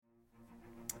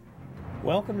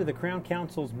Welcome to the Crown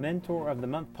Council's Mentor of the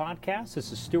Month podcast.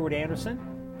 This is Stuart Anderson.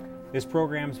 This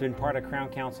program has been part of Crown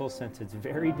Council since its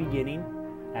very beginning,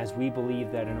 as we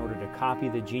believe that in order to copy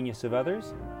the genius of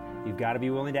others, you've got to be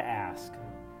willing to ask.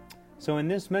 So in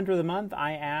this Mentor of the Month,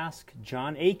 I ask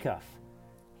Jon Acuff.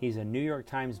 He's a New York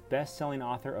Times best-selling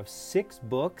author of 6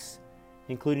 books,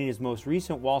 including his most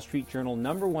recent Wall Street Journal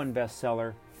 #1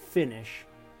 bestseller, Finish,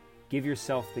 Give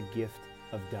Yourself the Gift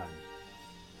of Done.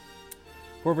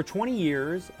 For over 20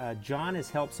 years, Jon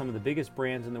has helped some of the biggest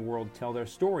brands in the world tell their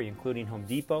story, including Home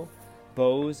Depot,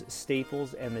 Bose,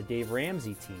 Staples, and the Dave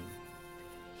Ramsey team.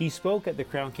 He spoke at the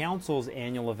Crown Council's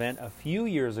annual event a few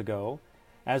years ago,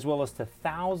 as well as to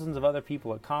thousands of other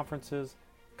people at conferences,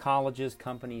 colleges,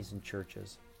 companies, and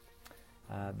churches.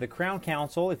 The Crown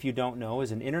Council, if you don't know,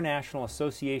 is an international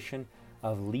association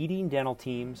of leading dental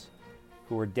teams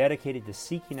who are dedicated to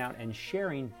seeking out and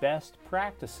sharing best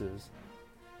practices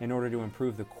in order to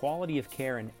improve the quality of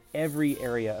care in every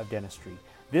area of dentistry.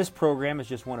 This program is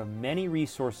just one of many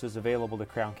resources available to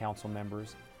Crown Council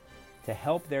members to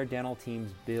help their dental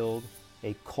teams build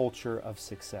a culture of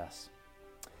success.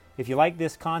 If you like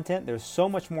this content, there's so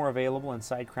much more available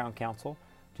inside Crown Council.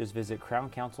 Just visit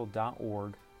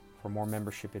crowncouncil.org for more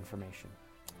membership information.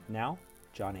 Now,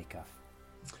 Jon Acuff.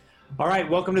 All right,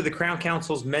 welcome to the Crown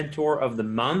Council's Mentor of the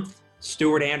Month.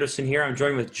 Stuart Anderson here. I'm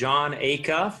joined with Jon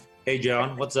Acuff. Hey,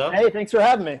 Jon, what's up? Hey, thanks for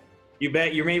having me. You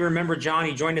bet. You may remember Jon.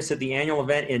 He joined us at the annual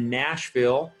event in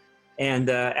Nashville. And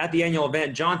at the annual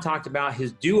event, Jon talked about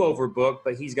his do-over book,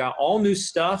 but he's got all new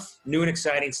stuff, new and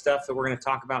exciting stuff that we're going to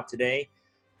talk about today.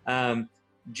 Jon,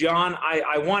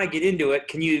 I want to get into it.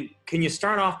 Can you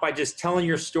start off by just telling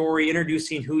your story,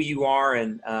 introducing who you are,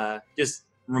 and just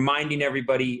reminding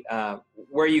everybody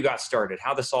where you got started,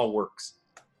 how this all works?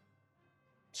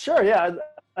 Sure, yeah.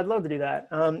 I'd love to do that.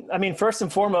 First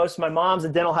and foremost, my mom's a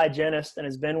dental hygienist and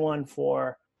has been one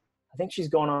for, I think she's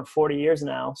going on 40 years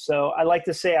now. So I like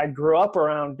to say I grew up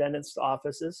around dentist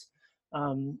offices.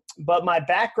 But my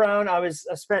background, I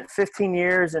spent 15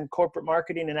 years in corporate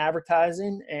marketing and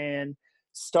advertising and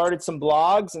started some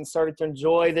blogs and started to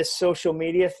enjoy this social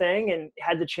media thing and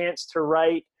had the chance to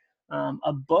write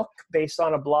a book based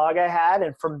on a blog I had.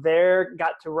 And from there,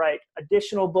 got to write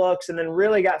additional books and then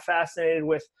really got fascinated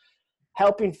with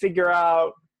helping figure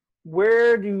out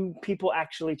where do people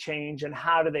actually change and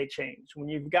how do they change. When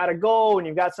you've got a goal, when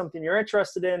you've got something you're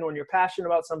interested in, when you're passionate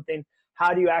about something,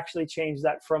 how do you actually change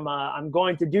that from I'm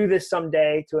going to do this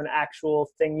someday to an actual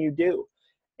thing you do?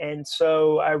 And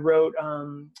so I wrote a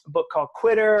book called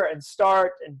Quitter and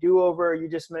Start and Do Over, you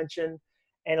just mentioned.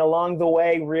 And along the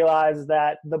way, realized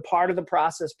that the part of the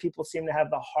process people seem to have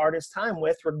the hardest time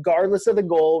with, regardless of the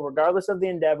goal, regardless of the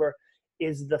endeavor,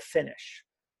 is the finish.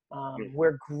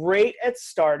 We're great at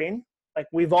starting. Like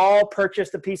we've all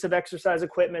purchased a piece of exercise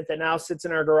equipment that now sits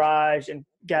in our garage and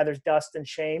gathers dust and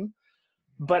shame.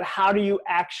 But how do you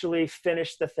actually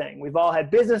finish the thing? We've all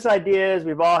had business ideas.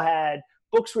 We've all had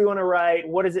books we want to write.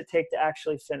 What does it take to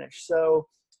actually finish? So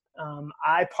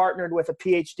I partnered with a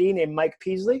PhD named Mike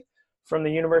Peasley from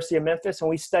the University of Memphis, and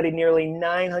we studied nearly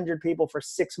 900 people for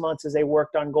 6 months as they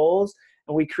worked on goals.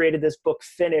 And we created this book,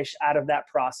 Finish, out of that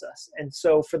process. And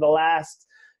so for the last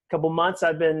couple months,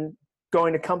 I've been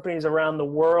going to companies around the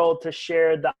world to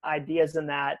share the ideas in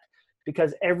that,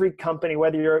 because every company,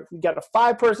 whether you got a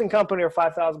 5-person company or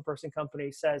 5,000-person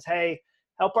company, says, hey,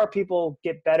 help our people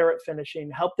get better at finishing,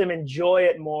 help them enjoy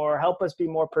it more, help us be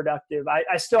more productive.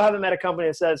 I still haven't met a company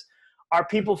that says, our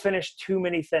people finish too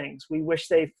many things. We wish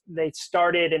they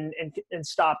started and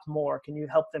stopped more. Can you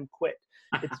help them quit?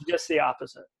 It's just the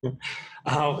opposite.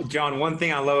 Jon, one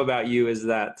thing I love about you is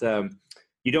that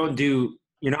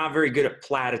you're not very good at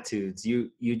platitudes.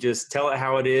 You just tell it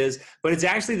how it is, but it's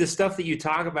actually the stuff that you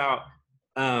talk about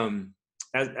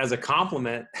as a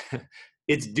compliment.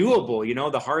 It's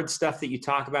doable, the hard stuff that you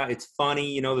talk about. It's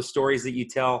funny, the stories that you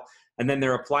tell, and then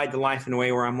they're applied to life in a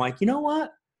way where I'm like, you know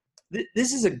what?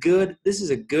 This is a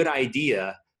good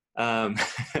idea. And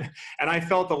I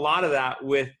felt a lot of that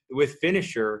with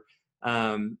Finisher.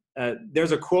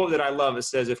 There's a quote that I love. It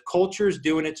says, if culture's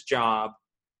doing its job,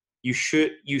 you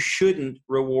shouldn't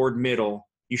reward middle,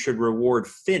 you should reward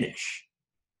finish.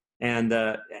 And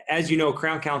as you know,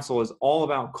 Crown Council is all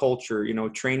about culture,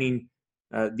 training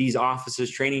these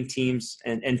offices, training teams,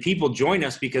 and people join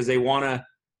us because they want to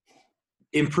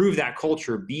improve that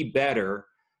culture, be better.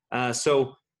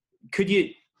 So could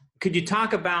you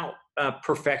talk about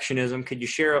perfectionism? Could you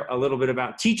share a little bit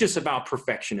teach us about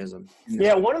perfectionism?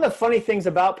 Yeah, one of the funny things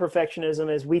about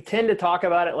perfectionism is we tend to talk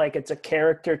about it like it's a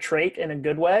character trait in a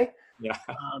good way. Yeah.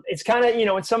 It's kind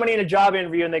of, when somebody in a job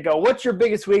interview and they go, what's your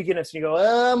biggest weakness? And you go,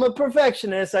 I'm a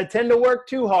perfectionist. I tend to work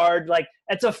too hard. Like,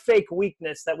 that's a fake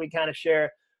weakness that we kind of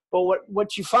share. But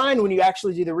what you find when you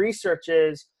actually do the research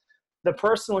is the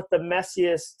person with the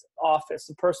messiest office,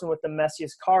 the person with the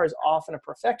messiest car is often a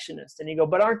perfectionist. And you go,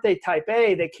 but aren't they type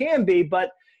A? They can be,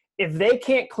 but if they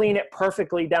can't clean it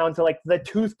perfectly down to like the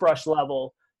toothbrush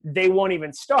level, they won't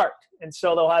even start. And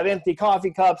so they'll have empty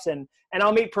coffee cups, and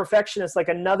I'll meet perfectionists. Like,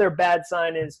 another bad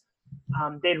sign is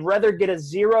they'd rather get a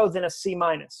 0 than a C-.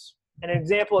 And an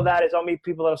example of that is I'll meet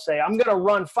people that'll say, I'm going to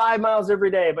run 5 miles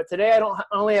every day, but today I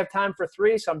only have time for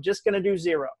 3, so I'm just going to do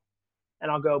 0.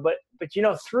 And I'll go, but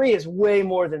 3 is way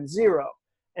more than 0.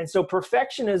 And so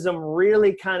perfectionism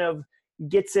really kind of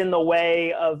gets in the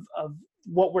way of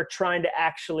what we're trying to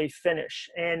actually finish.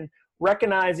 And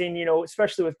recognizing,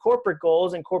 especially with corporate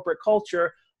goals and corporate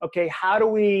culture, okay, how do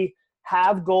we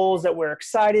have goals that we're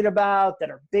excited about, that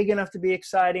are big enough to be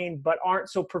exciting, but aren't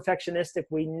so perfectionistic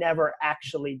we never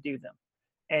actually do them?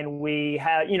 And we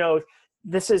have,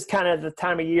 this is kind of the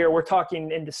time of year, we're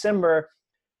talking in December,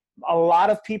 a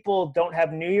lot of people don't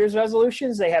have New Year's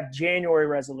resolutions, they have January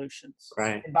resolutions.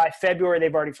 Right. And by February,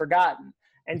 they've already forgotten.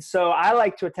 And so I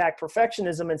like to attack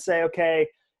perfectionism and say, okay,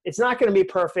 it's not going to be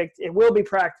perfect. It will be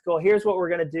practical. Here's what we're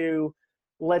going to do.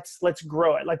 Let's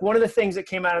grow it. Like, one of the things that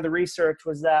came out of the research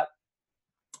was that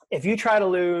if you try to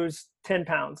lose 10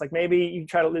 pounds, like maybe you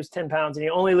try to lose 10 pounds and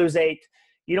you only lose 8,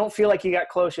 you don't feel like you got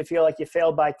close. You feel like you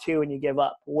failed by 2 and you give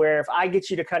up. Where if I get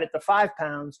you to cut it to 5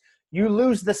 pounds, you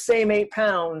lose the same 8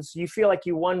 pounds. You feel like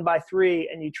you won by 3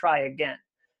 and you try again.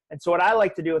 And so what I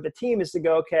like to do with the team is to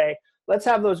go, okay, let's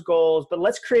have those goals, but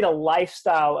let's create a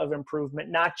lifestyle of improvement,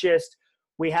 not just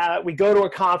we go to a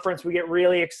conference, we get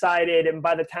really excited, and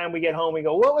by the time we get home, we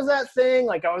go, what was that thing?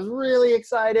 Like, I was really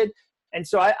excited. And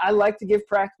so I like to give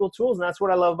practical tools, and that's what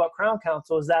I love about Crown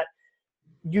Council is that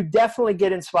you definitely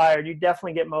get inspired, you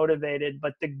definitely get motivated,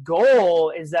 but the goal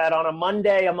is that on a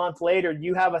Monday, a month later,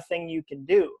 you have a thing you can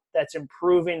do that's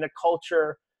improving the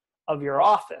culture of your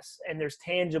office, and there's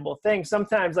tangible things.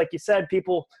 Sometimes, like you said,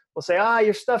 people will say,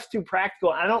 your stuff's too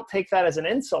practical. I don't take that as an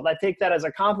insult. I take that as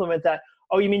a compliment that,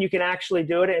 oh, you mean you can actually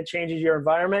do it and it changes your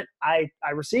environment? I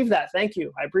receive that. Thank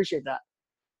you. I appreciate that.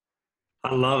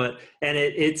 I love it. And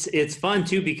it's fun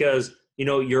too, because,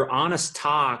 your honest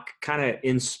talk kind of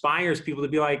inspires people to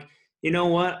be like, you know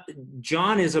what,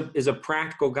 John is a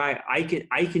practical guy.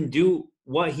 I can do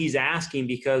what he's asking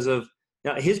because of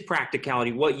his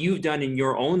practicality, what you've done in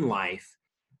your own life.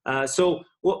 So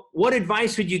what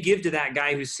advice would you give to that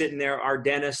guy who's sitting there, our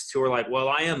dentists who are like, well,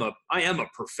 I am a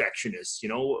perfectionist.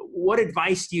 What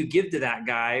advice do you give to that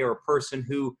guy or person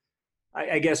who,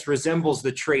 I guess, resembles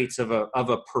the traits of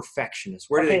a perfectionist?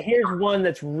 Here's one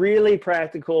that's really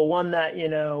practical. One that,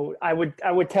 I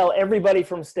would tell everybody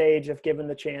from stage, if given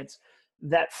the chance,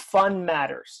 that fun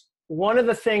matters. One of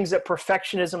the things that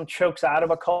perfectionism chokes out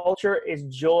of a culture is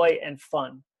joy and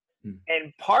fun.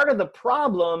 And part of the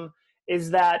problem is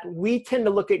that we tend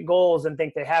to look at goals and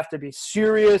think they have to be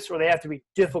serious or they have to be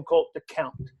difficult to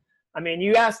count. I mean,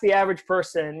 you ask the average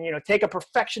person, take a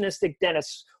perfectionistic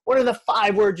dentist, what are the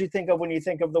 5 words you think of when you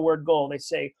think of the word goal? They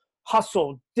say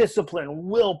hustle, discipline,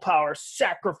 willpower,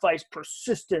 sacrifice,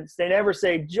 persistence. They never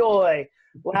say joy,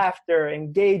 laughter,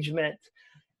 engagement.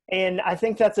 And I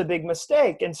think that's a big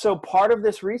mistake. And so part of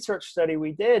this research study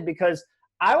we did, because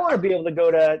I want to be able to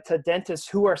go to dentists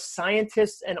who are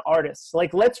scientists and artists.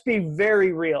 Like, let's be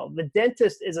very real. The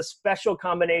dentist is a special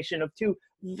combination of 2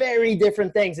 very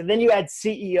different things. And then you add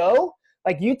CEO,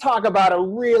 like, you talk about a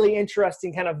really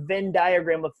interesting kind of Venn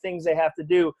diagram of things they have to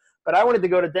do. But I wanted to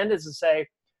go to dentists and say,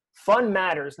 fun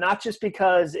matters, not just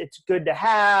because it's good to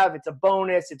have, it's a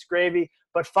bonus, it's gravy,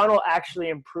 but fun will actually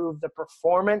improve the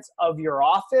performance of your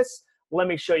office. Let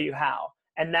me show you how.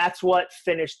 And that's what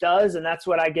Finish does. And that's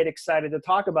what I get excited to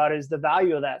talk about, is the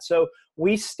value of that. So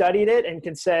we studied it and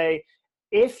can say,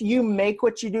 if you make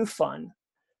what you do fun,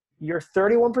 you're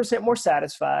 31% more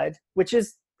satisfied, which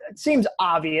is, it seems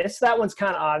obvious. That one's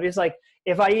kind of obvious. Like,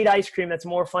 if I eat ice cream, that's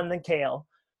more fun than kale.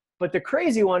 But the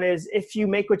crazy one is, if you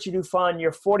make what you do fun,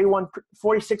 you're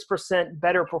 46%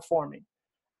 better performing.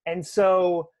 And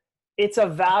so it's a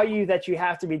value that you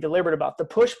have to be deliberate about. The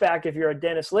pushback, if you're a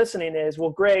dentist listening, is,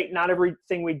 well, great, not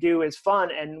everything we do is fun.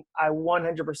 And I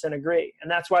 100% agree.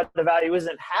 And that's why the value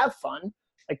isn't have fun.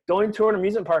 Like, going to an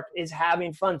amusement park is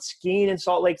having fun. Skiing in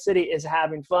Salt Lake City is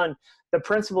having fun. The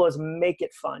principle is make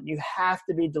it fun. You have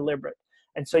to be deliberate.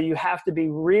 And so you have to be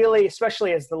really,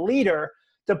 especially as the leader,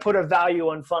 to put a value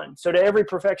on fun. So to every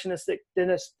perfectionistic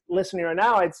dentist listening right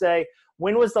now, I'd say,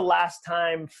 when was the last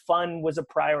time fun was a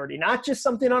priority? Not just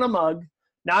something on a mug,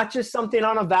 Not just something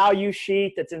on a value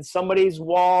sheet that's in somebody's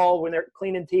wall when they're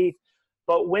cleaning teeth,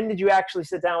 but when did you actually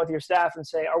sit down with your staff and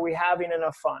say, are we having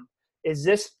enough fun? Is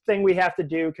this thing we have to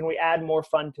do? Can we add more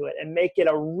fun to it and make it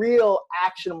a real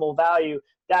actionable value?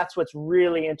 That's what's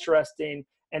really interesting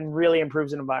and really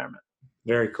improves an environment.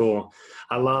 Very cool.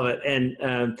 I love it.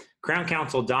 And Crown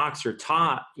Council docs are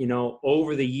taught,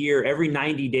 over the year, every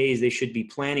 90 days, they should be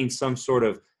planning some sort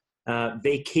of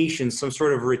vacation, some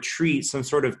sort of retreat, some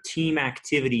sort of team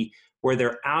activity where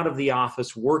they're out of the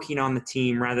office working on the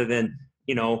team rather than,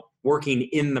 working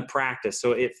in the practice.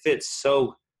 So it fits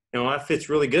that fits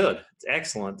really good. It's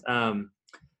excellent.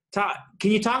 Todd,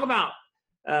 can you talk about,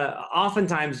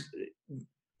 oftentimes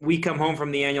we come home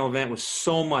from the annual event with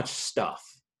so much stuff.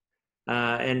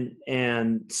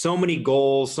 And so many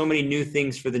goals, so many new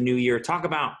things for the new year. Talk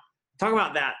about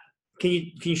that.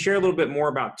 Can you share a little bit more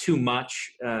about too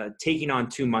much, taking on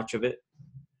too much of it?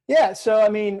 Yeah. So,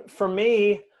 for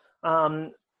me,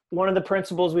 one of the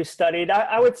principles we studied,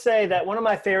 I would say that one of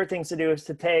my favorite things to do is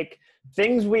to take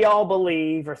things we all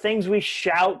believe or things we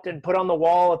shout and put on the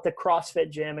wall at the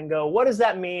CrossFit gym and go, what does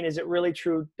that mean? Is it really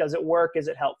true? Does it work? Is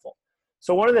it helpful?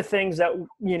 So one of the things that,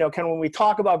 kind of when we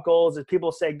talk about goals is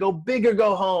people say, go big or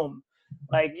go home.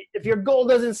 Like, if your goal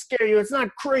doesn't scare you, it's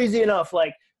not crazy enough.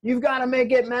 Like, you've got to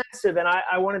make it massive. And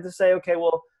I wanted to say, okay,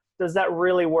 well, does that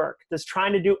really work? Does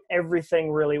trying to do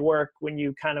everything really work when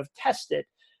you kind of test it?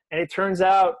 And it turns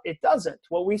out it doesn't.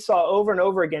 What we saw over and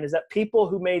over again is that people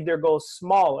who made their goals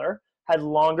smaller had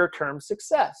longer term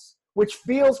success, which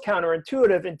feels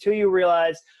counterintuitive until you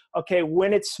realize, okay,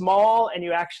 when it's small and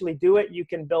you actually do it, you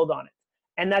can build on it.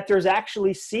 And that there's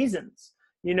actually seasons.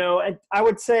 I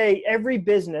would say every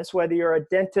business, whether you're a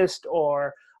dentist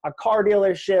or a car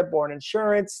dealership or an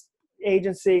insurance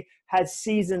agency, has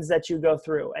seasons that you go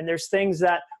through. And there's things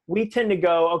that we tend to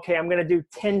go, okay, I'm going to do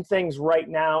 10 things right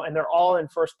now, and they're all in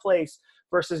first place,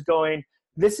 versus going,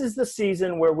 this is the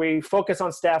season where we focus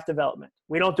on staff development.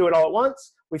 We don't do it all at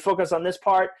once. We focus on this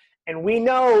part, and we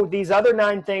know these other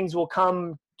 9 things will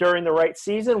come during the right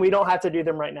season. We don't have to do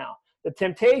them right now. The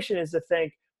temptation is to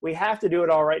think we have to do it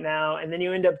all right now, and then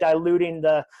you end up diluting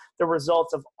the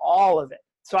results of all of it.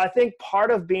 So I think part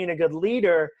of being a good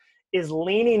leader is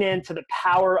leaning into the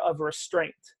power of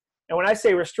restraint. And when I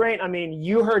say restraint, I mean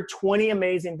you heard 20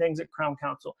 amazing things at Crown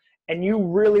Council, and you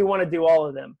really want to do all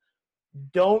of them.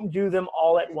 Don't do them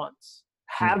all at once.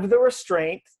 Have the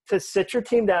restraint to sit your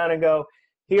team down and go,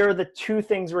 here are the 2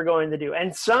 things we're going to do.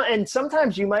 And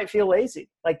sometimes you might feel lazy.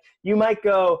 Like, you might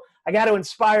go, I got to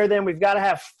inspire them. We've got to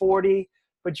have 40.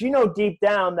 But deep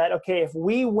down that, okay, if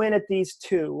we win at these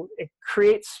 2, it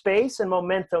creates space and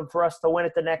momentum for us to win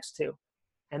at the next 2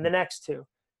 and the next 2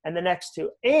 and the next 2.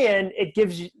 And it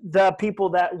gives the people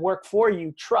that work for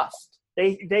you trust.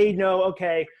 They know,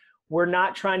 okay, we're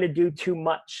not trying to do too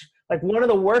much. Like, one of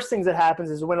the worst things that happens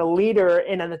is when a leader,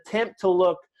 in an attempt to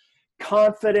look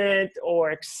confident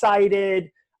or excited,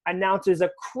 announces a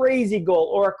crazy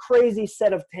goal or a crazy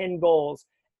set of 10 goals,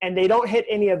 and they don't hit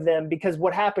any of them, because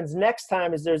what happens next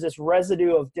time is there's this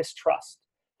residue of distrust.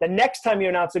 The next time you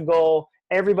announce a goal,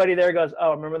 everybody there goes,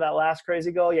 oh, remember that last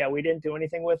crazy goal? Yeah, we didn't do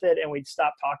anything with it, and we'd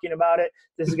stop talking about it.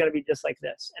 This is going to be just like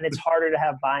this. And it's harder to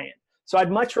have buy-in. So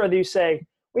I'd much rather you say,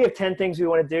 we have 10 things we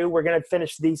want to do. We're going to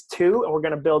finish these 2, and we're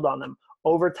going to build on them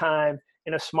over time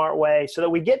in a smart way so that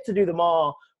we get to do them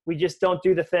all. We just don't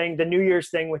do the New Year's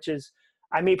thing, which is,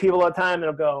 I meet people all the time, and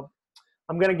they'll go,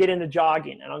 I'm going to get into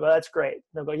jogging. And I'll go, that's great. And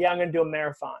they'll go, yeah, I'm going to do a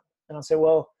marathon. And I'll say,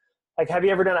 well, like, have you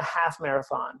ever done a half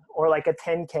marathon or like a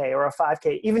 10K or a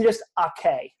 5K, even just a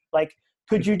K? Like,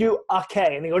 could you do a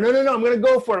K? And they go, no, I'm going to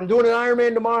go for it. I'm doing an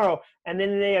Ironman tomorrow. And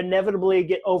then they inevitably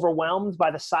get overwhelmed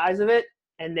by the size of it,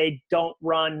 and they don't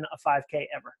run a 5K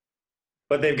ever.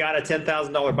 But they've got a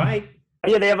 $10,000 bike.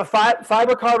 Yeah, they have a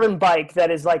fiber carbon bike that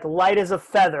is like light as a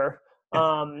feather.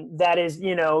 That is,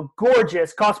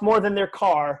 gorgeous, costs more than their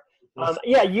car.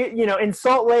 In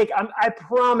Salt Lake, I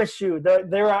promise you,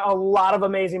 there are a lot of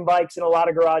amazing bikes in a lot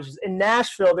of garages. In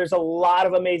Nashville, there's a lot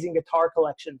of amazing guitar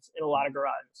collections in a lot of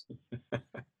garages.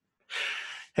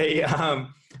 Hey,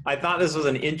 I thought this was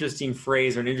an interesting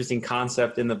phrase or an interesting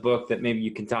concept in the book that maybe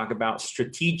you can talk about: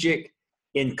 strategic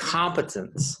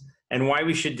incompetence, and why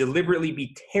we should deliberately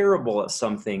be terrible at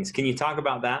some things. Can you talk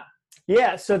about that?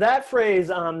 Yeah, so that phrase,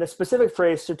 the specific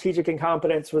phrase, strategic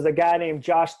incompetence, was a guy named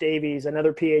Josh Davies,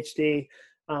 another PhD.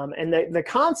 And the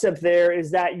concept there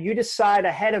is that you decide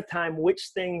ahead of time which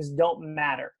things don't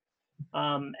matter.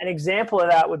 An example of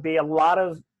that would be a lot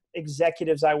of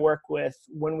executives I work with,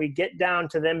 when we get down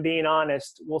to them being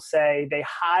honest, will say they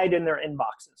hide in their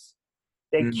inboxes.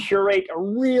 They curate a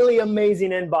really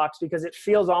amazing inbox because it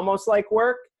feels almost like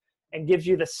work. and gives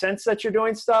you the sense that you're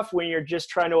doing stuff when you're just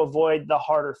trying to avoid the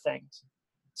harder things.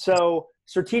 So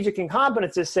strategic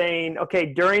incompetence is saying,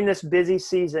 okay, during this busy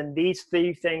season, these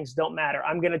 3 things don't matter.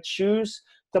 I'm going to choose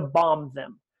to bomb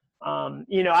them.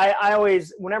 I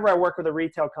always, whenever I work with a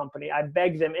retail company, I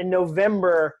beg them in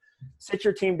November, sit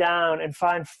your team down and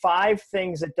find 5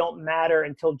 things that don't matter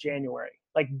until January.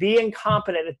 Like, be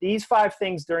incompetent at these 5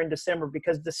 things during December,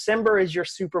 because December is your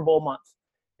Super Bowl month.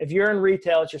 If you're in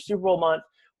retail, it's your Super Bowl month.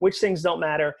 Which things don't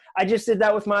matter? I just did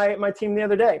that with my team the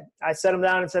other day. I set them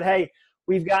down and said, hey,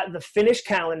 we've got the Finish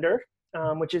calendar,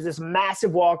 which is this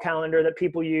massive wall calendar that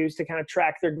people use to kind of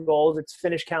track their goals. It's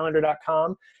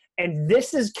finishcalendar.com. And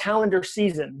this is calendar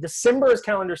season. December is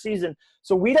calendar season.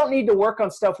 So we don't need to work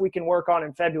on stuff we can work on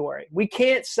in February. We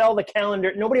can't sell the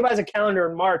calendar. Nobody buys a calendar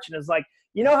in March and is like,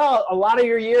 you know how a lot of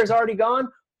your year is already gone?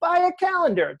 Buy a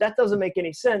calendar. That doesn't make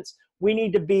any sense. We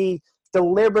need to be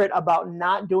deliberate about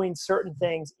not doing certain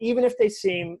things, even if they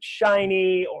seem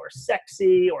shiny or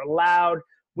sexy or loud.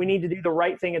 We need to do the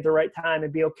right thing at the right time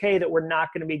and be okay that we're not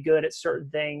going to be good at certain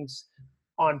things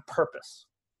on purpose.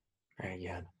 Very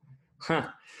good. Huh.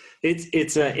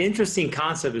 It's an interesting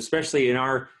concept, especially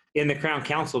in the Crown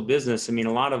Council business. I mean,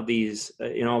 a lot of these,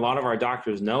 a lot of our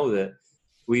doctors know that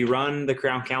we run the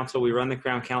Crown Council, we run the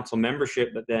Crown Council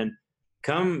membership, but then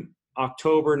come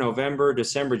October, November,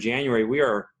 December, January, we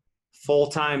are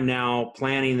full-time now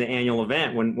planning the annual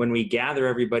event when we gather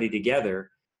everybody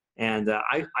together. And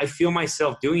I feel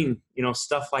myself doing,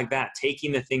 stuff like that,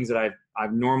 taking the things that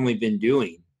I've normally been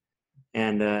doing,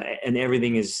 and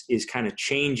everything is kind of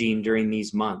changing during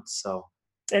these months. So,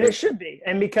 and it should be,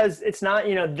 and because it's not,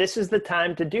 this is the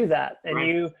time to do that,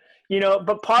 and right.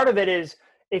 But part of it is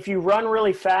if you run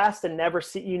really fast and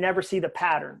you never see the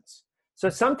patterns. So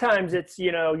sometimes it's,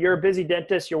 you're a busy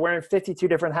dentist, you're wearing 52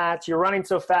 different hats, you're running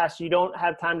so fast, you don't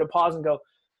have time to pause and go,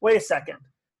 wait a second.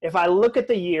 If I look at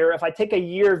the year, if I take a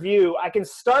year view, I can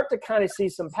start to kind of see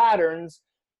some patterns.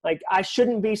 Like, I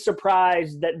shouldn't be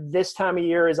surprised that this time of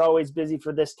year is always busy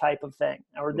for this type of thing,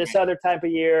 or this other type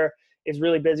of year is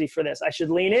really busy for this. I should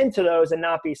lean into those and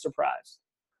not be surprised.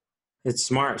 It's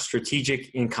smart,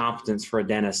 strategic incompetence for a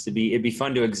dentist. It'd be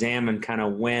fun to examine kind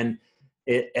of when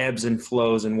it ebbs and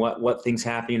flows and what things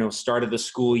happen, start of the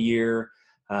school year,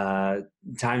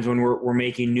 times when we're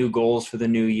making new goals for the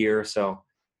new year. So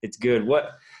it's good.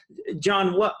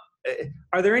 John,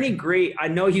 are there any great, I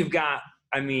know you've got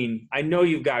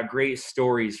great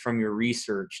stories from your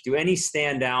research. Do any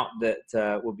stand out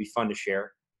that would be fun to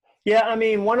share? Yeah. I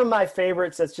mean, one of my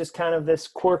favorites that's just kind of this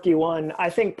quirky one,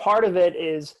 I think part of it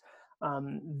is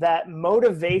that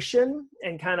motivation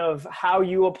and kind of how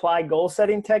you apply goal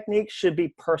setting techniques should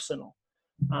be personal.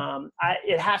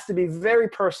 It has to be very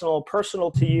personal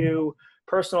to you,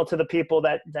 personal to the people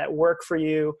that work for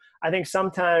you. I think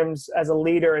sometimes as a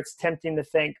leader, it's tempting to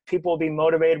think people will be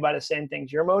motivated by the same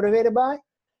things you're motivated by.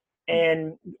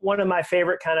 And one of my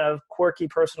favorite kind of quirky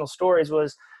personal stories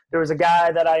was there was a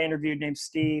guy that I interviewed named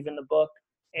Steve in the book,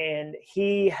 and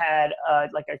he had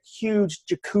like a huge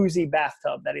jacuzzi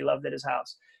bathtub that he loved at his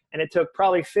house. And it took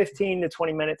probably 15 to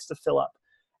 20 minutes to fill up.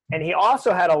 And he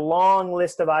also had a long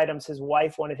list of items his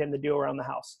wife wanted him to do around the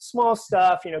house. Small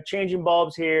stuff, changing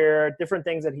bulbs here, different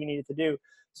things that he needed to do.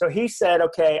 So he said,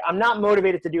 okay, I'm not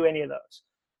motivated to do any of those,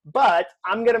 but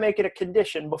I'm going to make it a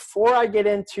condition. Before I get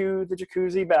into the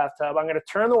jacuzzi bathtub, I'm going to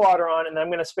turn the water on, and I'm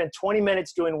going to spend 20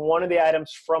 minutes doing one of the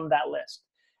items from that list.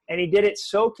 And he did it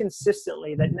so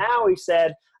consistently that now he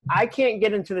said, I can't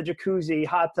get into the jacuzzi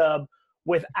hot tub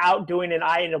without doing an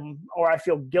item or I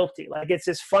feel guilty. Like, it's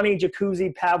this funny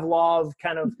jacuzzi Pavlov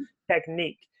kind of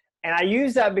technique. And I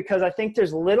use that because I think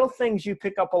there's little things you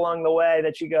pick up along the way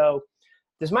that you go,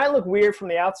 this might look weird from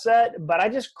the outset, but I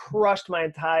just crushed my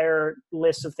entire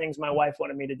list of things my wife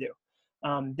wanted me to do.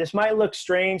 This might look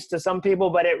strange to some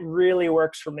people, but it really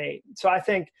works for me. So I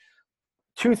think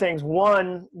two things.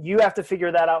 One, you have to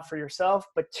figure that out for yourself.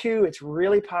 But two, it's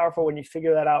really powerful when you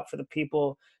figure that out for the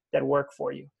people that work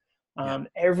for you.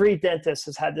 Every dentist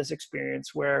has had this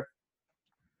experience where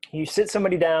you sit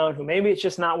somebody down who maybe it's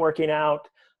just not working out.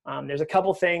 There's a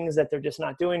couple things that they're just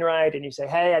not doing right. And you say,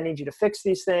 hey, I need you to fix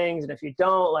these things. And if you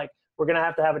don't, we're going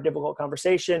to have a difficult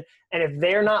conversation. And if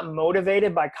they're not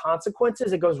motivated by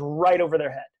consequences, it goes right over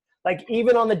their head. Like,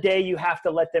 even on the day you have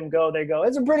to let them go, they go,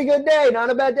 it's a pretty good day,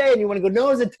 not a bad day. And you want to go, no,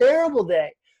 it's a terrible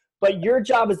day. But your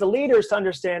job as the leader is to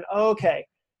understand, okay,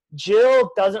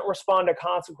 Jill doesn't respond to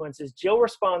consequences. Jill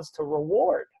responds to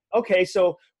reward. Okay,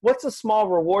 so what's a small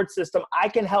reward system I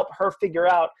can help her figure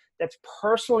out that's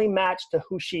personally matched to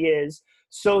who she is,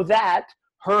 so that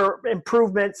her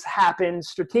improvements happen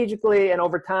strategically and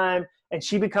over time, and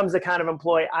she becomes the kind of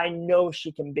employee I know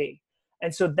she can be.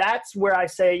 And so that's where I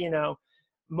say,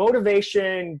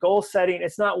 motivation, goal setting,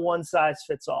 it's not one size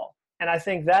fits all. And I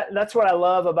think that's what I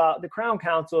love about the Crown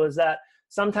Council is that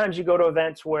sometimes you go to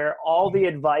events where all the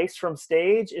advice from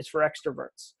stage is for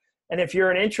extroverts. And if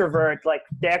you're an introvert, like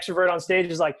the extrovert on stage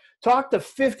is like, talk to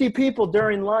 50 people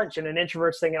during lunch. And an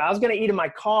introvert's thinking, I was going to eat in my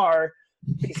car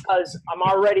because I'm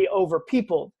already over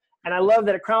peopled. And I love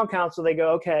that at Crown Council, they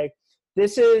go, okay,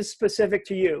 this is specific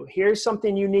to you. Here's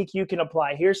something unique you can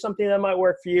apply. Here's something that might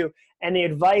work for you. And the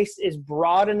advice is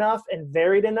broad enough and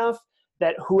varied enough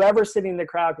that whoever's sitting in the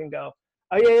crowd can go,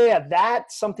 oh, yeah,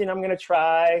 that's something I'm going to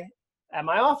try at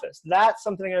my office. That's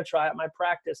something I'm going to try at my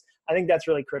practice. I think that's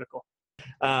really critical.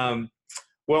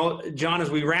 Well, John,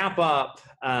 as we wrap up,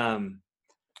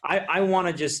 I want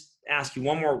to just ask you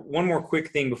one more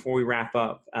quick thing before we wrap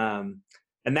up,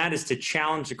 and that is to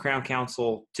challenge the Crown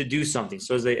Council to do something.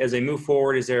 So as they move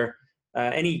forward, is there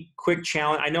any quick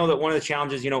challenge? I know that one of the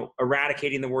challenges,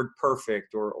 eradicating the word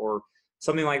perfect or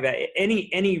something like that.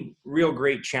 Any real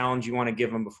great challenge you want to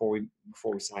give them before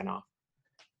we sign off?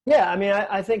 Yeah, I mean,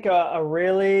 I think a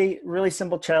really, really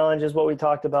simple challenge is what we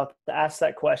talked about, to ask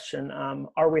that question.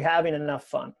 Are we having enough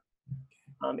fun?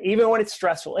 Even when it's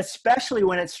stressful, especially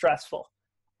when it's stressful,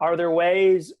 are there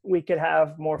ways we could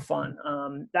have more fun?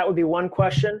 That would be one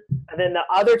question. And then the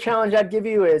other challenge I'd give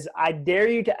you is I dare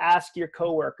you to ask your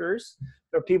coworkers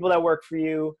or people that work for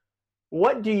you,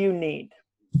 what do you need?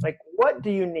 Like, what do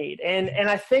you need? And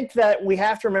I think that we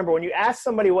have to remember when you ask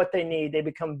somebody what they need, they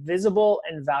become visible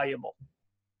and valuable.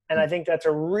 And I think that's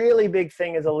a really big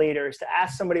thing as a leader is to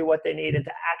ask somebody what they need and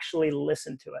to actually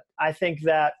listen to it. I think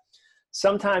that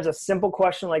sometimes a simple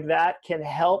question like that can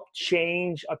help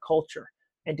change a culture.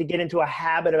 And to get into a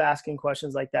habit of asking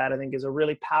questions like that, I think is a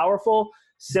really powerful,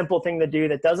 simple thing to do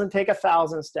that doesn't take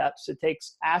 1,000 steps. It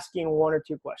takes asking one or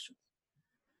two questions.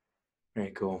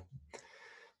 Very cool.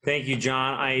 Thank you,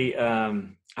 John.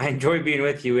 I enjoyed being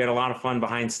with you. We had a lot of fun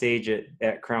behind stage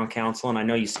at Crown Council, and I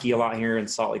know you ski a lot here in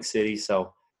Salt Lake City,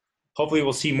 so hopefully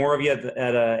we'll see more of you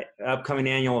at a upcoming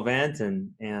annual event. And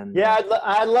yeah,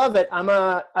 I love it.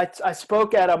 I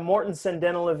spoke at a Mortensen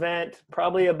Dental event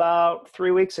probably about 3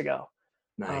 weeks ago.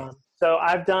 Nice. So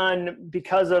I've done,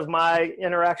 because of my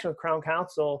interaction with Crown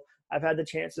Council, I've had the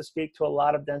chance to speak to a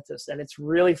lot of dentists, and it's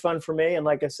really fun for me. And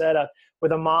like I said,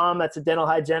 with a mom that's a dental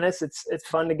hygienist, it's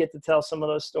fun to get to tell some of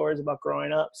those stories about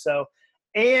growing up. So,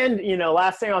 and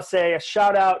last thing I'll say, a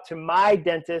shout out to my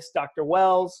dentist, Dr.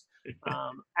 Wells.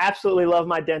 Absolutely love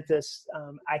my dentist.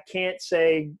 I can't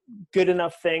say good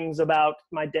enough things about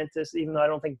my dentist, even though I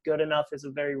don't think good enough is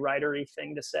a very writery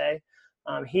thing to say.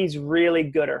 He's really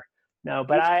gooder. No,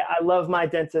 but I love my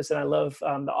dentist, and I love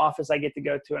the office I get to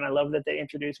go to, and I love that they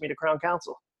introduced me to Crown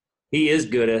Council. He is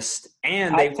goodest,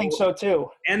 and I think so too.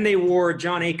 And they wore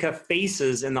John Acuff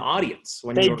faces in the audience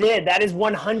when they did. That is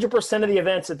 100% of the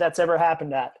events that's ever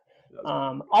happened at.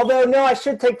 Although, no, I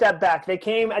should take that back. They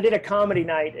came, I did a comedy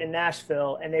night in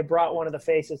Nashville, and they brought one of the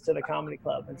faces to the comedy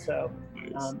club. And so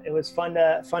it was fun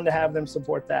to have them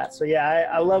support that. So yeah,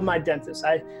 I love my dentist.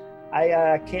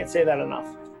 I can't say that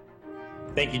enough.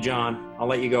 Thank you, John. I'll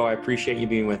let you go. I appreciate you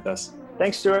being with us.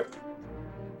 Thanks, Stuart.